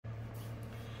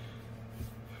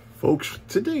Folks,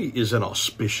 today is an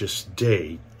auspicious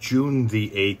day, June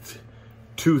the 8th,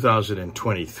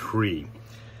 2023.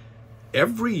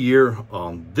 Every year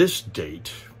on this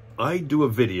date, I do a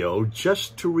video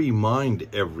just to remind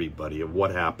everybody of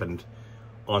what happened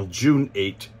on June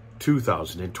 8,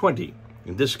 2020.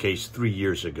 In this case, 3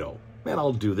 years ago. And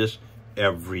I'll do this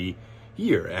every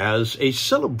year as a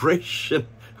celebration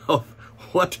of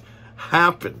what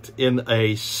happened in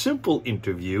a simple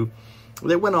interview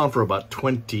that went on for about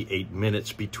 28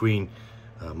 minutes between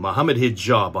Mohammed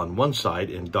Hijab on one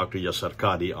side and Dr Yasir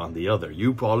Qadhi on the other.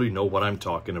 You probably know what I'm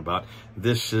talking about.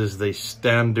 This is the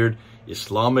standard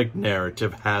Islamic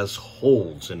narrative, has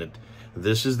holes in it.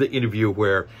 This is the interview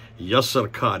where Yasir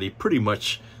Qadhi pretty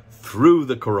much threw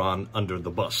the Quran under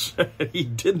the bus. He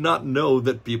did not know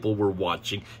that people were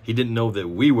watching. He didn't know that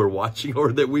we were watching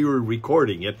or that we were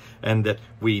recording it and that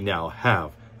we now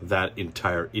have that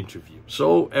entire interview.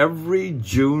 So every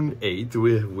June 8th,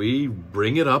 we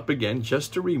bring it up again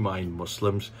just to remind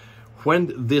Muslims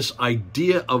when this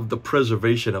idea of the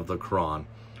preservation of the Quran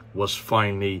was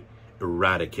finally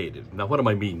eradicated. Now, what do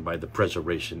I mean by the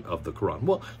preservation of the Quran?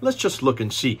 Well, let's just look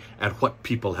and see at what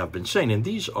people have been saying. And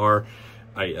these are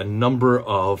a number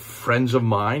of friends of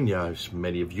mine. Yes,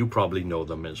 many of you probably know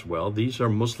them as well. These are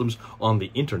Muslims on the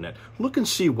internet. Look and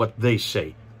see what they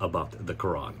say about the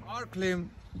Quran. Our claim,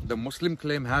 the Muslim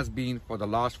claim, has been for the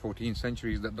last 14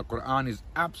 centuries that the Quran is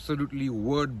absolutely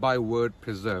word by word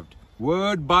preserved.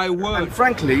 Word by word. And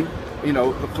frankly, you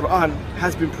know, the Quran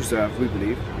has been preserved, we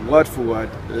believe, word for word,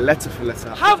 letter for letter.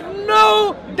 Have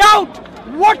no doubt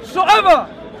whatsoever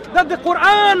that the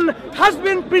Quran has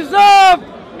been preserved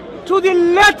to the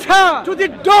letter, to the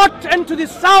dot, and to the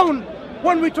sound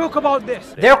when we talk about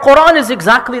this. Their Quran is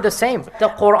exactly the same. The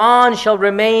Quran shall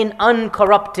remain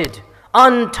uncorrupted,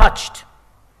 untouched,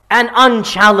 and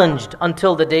unchallenged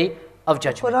until the day of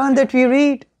judgment. The Quran that we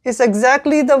read is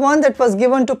exactly the one that was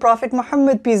given to Prophet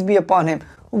Muhammad, peace be upon him.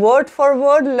 Word for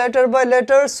word, letter by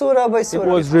letter, surah by surah. It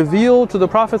was revealed to the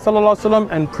Prophet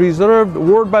ﷺ and preserved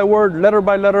word by word, letter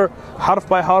by letter, harf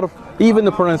by harf. Even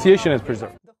the pronunciation is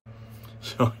preserved.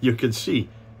 So you can see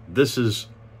this is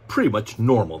pretty much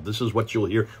normal. This is what you'll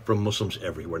hear from Muslims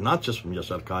everywhere, not just from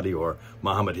Yasir Qadhi or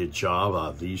Mohammed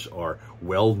Hijab. These are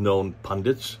well-known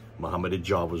pundits. Mohammed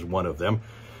Hijab was one of them.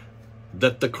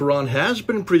 That the Quran has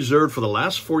been preserved for the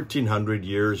last 1400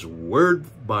 years, word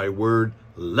by word,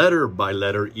 letter by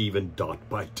letter, even dot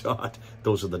by dot.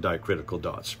 Those are the diacritical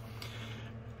dots.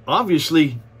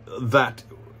 Obviously, that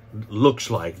looks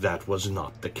like that was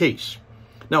not the case.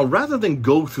 Now, rather than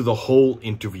go through the whole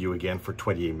interview again for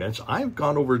 28 minutes, I've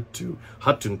gone over to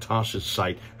Hatun Tash's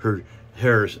site, her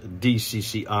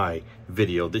DCCI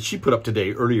video that she put up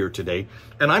earlier today,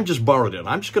 and I'm just borrowed it.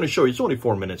 I'm just going to show you. It's only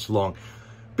 4 minutes long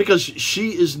because she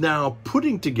is now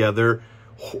putting together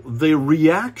the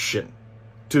reaction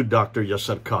to Dr.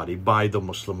 Yasir Qadhi by the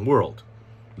Muslim world.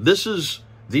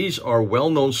 These are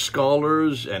well-known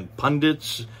scholars and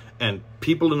pundits and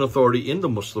people in authority in the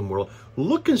Muslim world.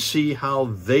 Look and see how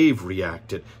they've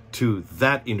reacted to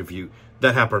that interview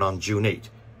that happened on June 8.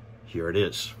 Here it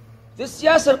is. This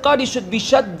Yasir Qadhi should be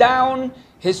shut down.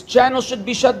 His channel should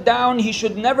be shut down. He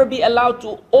should never be allowed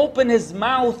to open his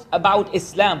mouth about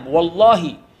Islam.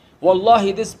 Wallahi.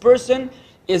 Wallahi, this person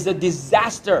is a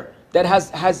disaster that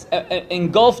has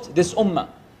engulfed this ummah.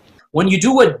 When you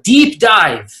do a deep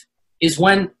dive is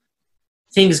when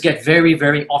things get very,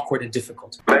 very awkward and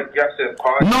difficult.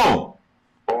 No.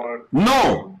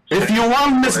 No. If you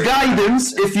want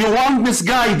misguidance,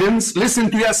 listen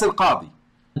to Yasir Qadhi.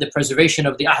 The preservation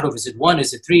of the ahruf, is it 1,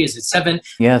 is it 3, is it 7?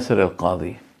 Yasir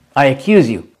Qadhi, I accuse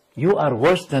you. You are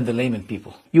worse than the layman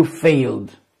people. You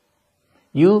failed.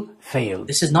 You failed.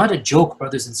 This is not a joke,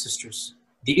 brothers and sisters.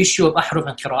 The issue of ahruf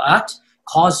and qira'at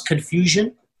caused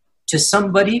confusion to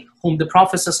somebody whom the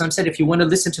Prophet ﷺ said, if you want to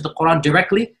listen to the Quran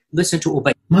directly, listen to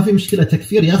Ubay. ما في مشكلة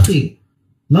تكفير يا أخي.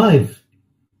 Live.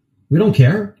 We don't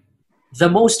care. The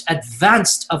most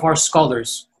advanced of our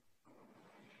scholars,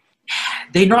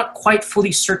 they're not quite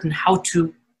fully certain how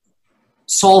to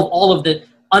solve all of the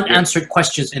unanswered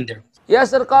questions in there.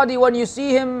 Yasir Qadhi, when you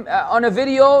see him on a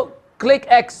video, click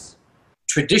X.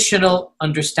 Traditional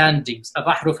understandings of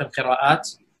ahruf and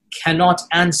qira'at cannot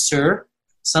answer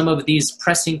some of these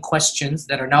pressing questions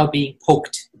that are now being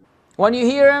poked. When you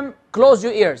hear him, close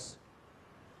your ears.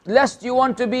 Lest you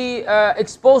want to be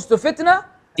exposed to fitna.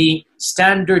 The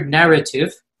standard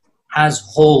narrative has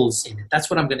holes in it. That's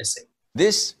what I'm going to say.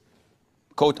 This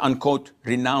quote-unquote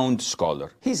renowned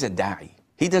scholar, he's a da'i.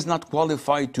 He does not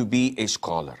qualify to be a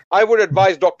scholar. I would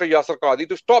advise Dr. Yasir Qadhi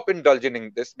to stop indulging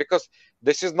in this because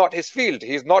this is not his field.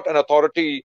 He's not an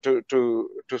authority to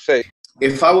say.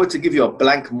 If I were to give you a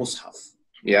blank mushaf,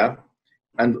 yeah,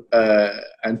 and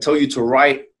tell you to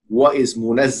write what is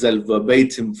munazzal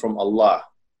verbatim from Allah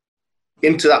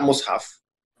into that mushaf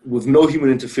with no human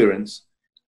interference,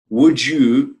 would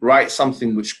you write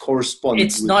something which corresponds?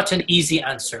 It's not an easy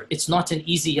answer. It's not an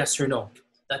easy yes or no.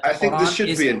 I think this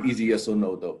should be an easy yes or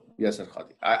no, though. Yasir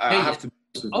Qadhi. I have to.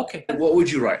 Okay. What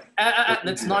would you write?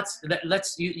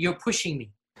 You're pushing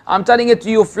me. I'm telling it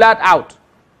to you flat out.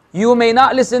 You may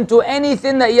not listen to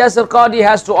anything that Yasir Qadhi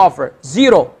has to offer.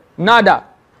 Zero. Nada.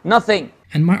 Nothing.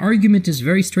 And my argument is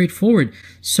very straightforward.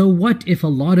 So what if a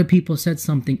lot of people said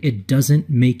something, it doesn't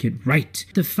make it right?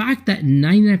 The fact that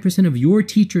 99% of your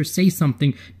teachers say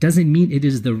something doesn't mean it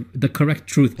is the correct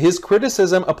truth. His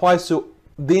criticism applies to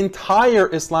the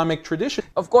entire Islamic tradition.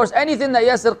 Of course, anything that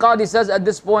Yasir Qadhi says at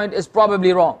this point is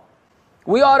probably wrong.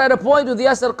 We are at a point with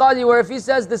Yasir Qadhi where if he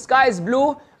says the sky is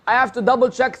blue, I have to double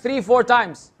check 3-4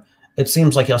 times. It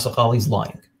seems like Yasir Qadhi's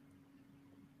lying.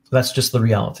 That's just the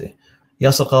reality.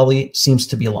 Yasir Qadhi seems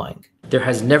to be lying. There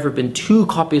has never been two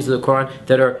copies of the Quran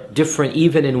that are different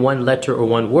even in one letter or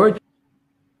one word.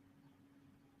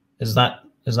 Is that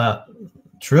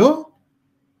true?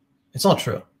 It's not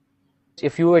true.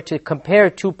 If you were to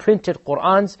compare two printed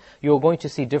Qur'ans, you're going to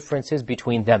see differences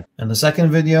between them. In the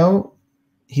second video,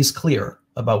 he's clear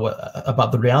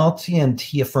about the reality, and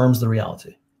he affirms the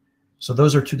reality. So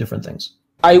those are two different things.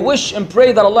 I wish and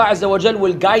pray that Allah Azza wa Jal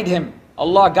will guide him.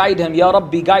 Allah guide him, Ya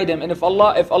Rabbi guide him. And if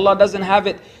Allah doesn't have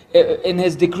it in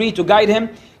His decree to guide him,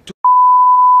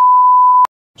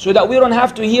 so that we don't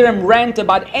have to hear him rant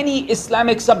about any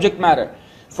Islamic subject matter.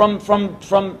 From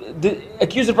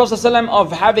accusing the Prophet ﷺ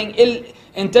of having ill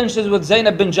intentions with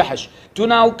Zainab bin Jahash, to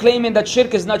now claiming that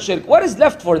shirk is not shirk. What is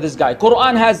left for this guy?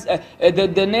 Quran has,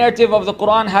 the narrative of the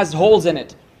Quran has holes in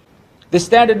it. The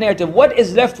standard narrative, what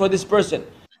is left for this person?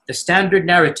 The standard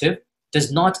narrative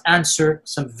does not answer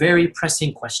some very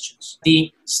pressing questions.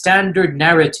 The standard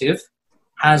narrative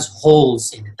has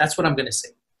holes in it. That's what I'm going to say.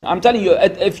 I'm telling you,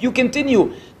 if you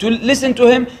continue to listen to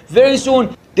him, very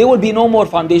soon there will be no more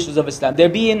foundations of Islam. They're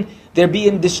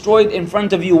being destroyed in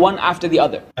front of you, one after the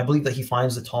other. I believe that he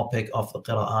finds the topic of the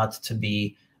qira'at to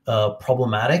be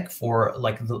problematic for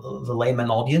like the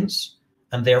layman audience,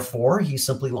 and therefore he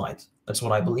simply lied. That's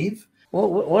what I believe. Well,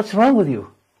 what's wrong with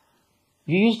you?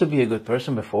 You used to be a good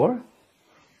person before,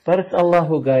 but it's Allah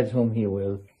who guides whom He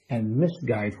will and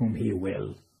misguides whom He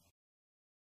will.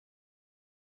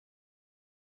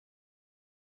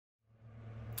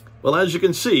 Well, as you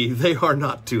can see, they are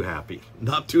not too happy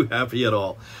at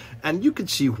all. And you can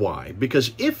see why.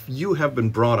 Because if you have been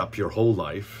brought up your whole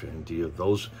life, and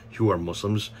those who are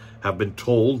Muslims have been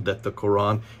told that the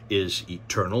Quran is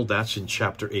eternal, that's in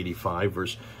chapter 85,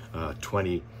 verse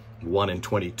 21 and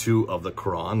 22 of the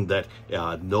Quran, that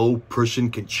no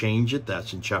person can change it,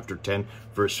 that's in chapter 10,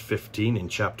 verse 15, in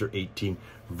chapter 18,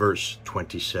 verse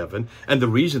 27. And the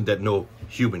reason that no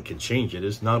human can change it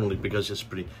is not only because it's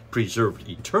preserved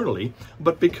eternally,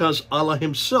 but because Allah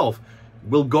Himself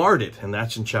will guard it, and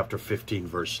that's in chapter 15,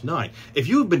 verse 9. If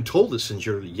you have been told this since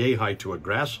you're yay-high to a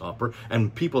grasshopper,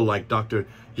 and people like Dr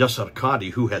Yasir Qadhi,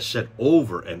 who has said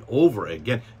over and over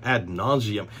again ad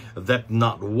nauseum that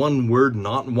not one word,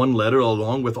 not one letter,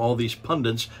 along with all these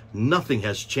pundits, nothing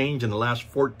has changed in the last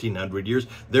 1400 years.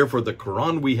 Therefore, the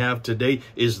Quran we have today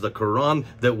is the Quran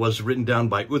that was written down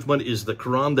by Uthman, is the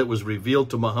Quran that was revealed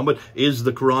to Muhammad, is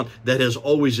the Quran that has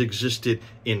always existed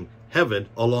in heaven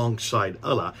alongside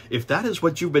Allah. If that is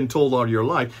what you've been told all your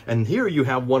life, and here you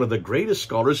have one of the greatest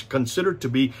scholars, considered to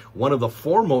be one of the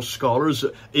foremost scholars,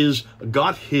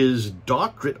 got his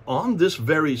doctorate on this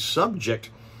very subject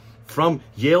from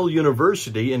Yale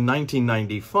University in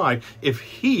 1995. If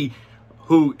he,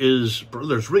 who is,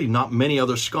 there's really not many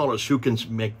other scholars who can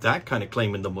make that kind of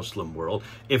claim in the Muslim world.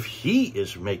 If he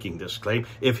is making this claim,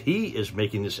 if he is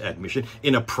making this admission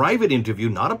in a private interview,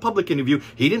 not a public interview,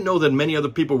 he didn't know that many other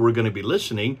people were going to be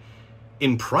listening.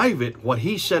 In private, what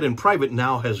he said in private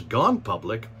now has gone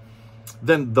public,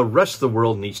 then the rest of the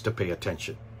world needs to pay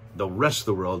attention. The rest of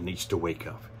the world needs to wake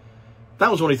up.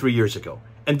 That was only 3 years ago.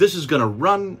 And this is going to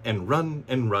run and run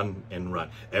and run and run.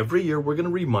 Every year we're going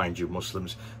to remind you,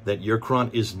 Muslims, that your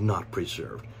Quran is not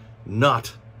preserved.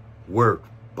 Not word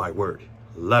by word,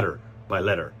 letter by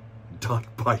letter, dot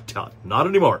by dot. Not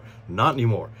anymore. Not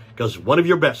anymore. Because one of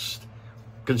your best,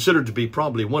 considered to be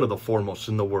probably one of the foremost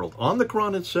in the world on the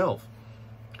Quran itself,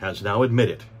 has now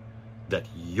admitted that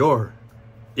your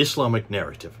Islamic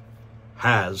narrative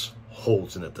has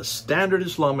holes in it. The standard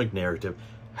Islamic narrative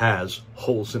has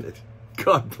holes in it.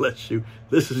 God bless you.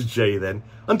 This is Jay then.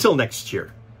 Until next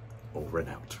year, over and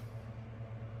out.